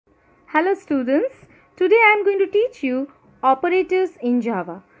Hello students, today I am going to teach you operators in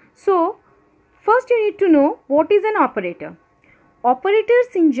Java. So, first you need to know what is an operator. Operators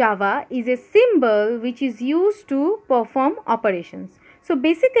in Java is a symbol which is used to perform operations. So,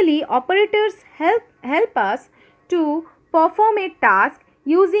 basically operators help us to perform a task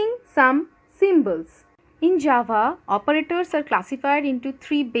using some symbols. In Java, operators are classified into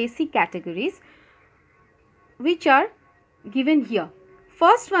three basic categories which are given here.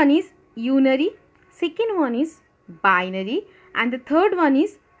 First one is unary, second one is binary, and the third one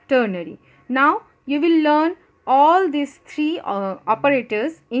is ternary. Now you will learn all these three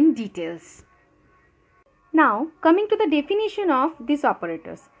operators in details. Now coming to the definition of these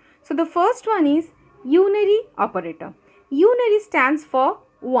operators. So the first one is unary operator. Unary stands for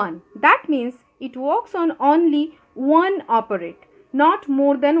one. That means it works on only one operand, not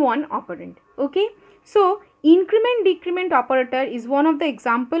more than one operand. Okay. So increment decrement operator is one of the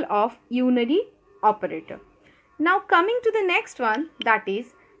example of unary operator. Now coming to the next one, that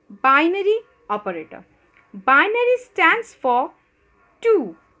is binary operator. Binary stands for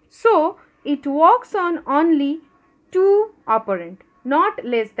 2. So it works on only 2 operand, not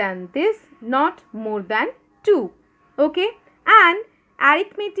less than this, not more than 2. Okay. And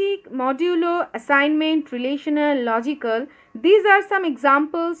arithmetic, modulo, assignment, relational, logical, these are some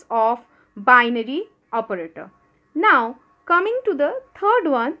examples of binary operator. Now coming to the third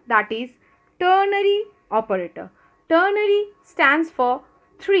one, that is ternary operator. Ternary stands for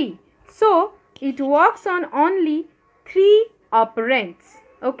 3. So it works on only 3 operands.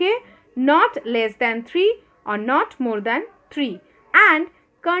 Okay, not less than 3 or not more than 3. And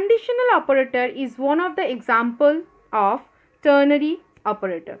conditional operator is one of the example of ternary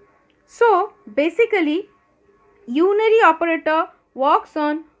operator. So basically unary operator works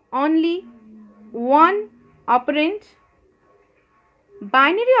on only one operand,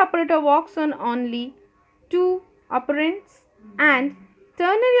 binary operator works on only 2 operands, and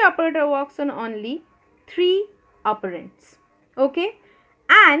ternary operator works on only 3 operands. Okay,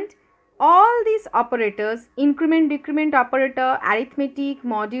 and all these operators, increment decrement operator, arithmetic,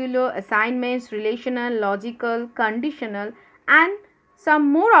 modulo, assignments, relational, logical, conditional, and some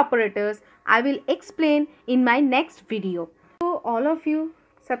more operators I will explain in my next video. So all of you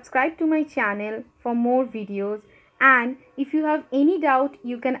subscribe to my channel for more videos, and if you have any doubt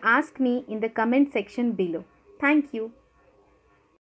you can ask me in the comment section below. Thank you.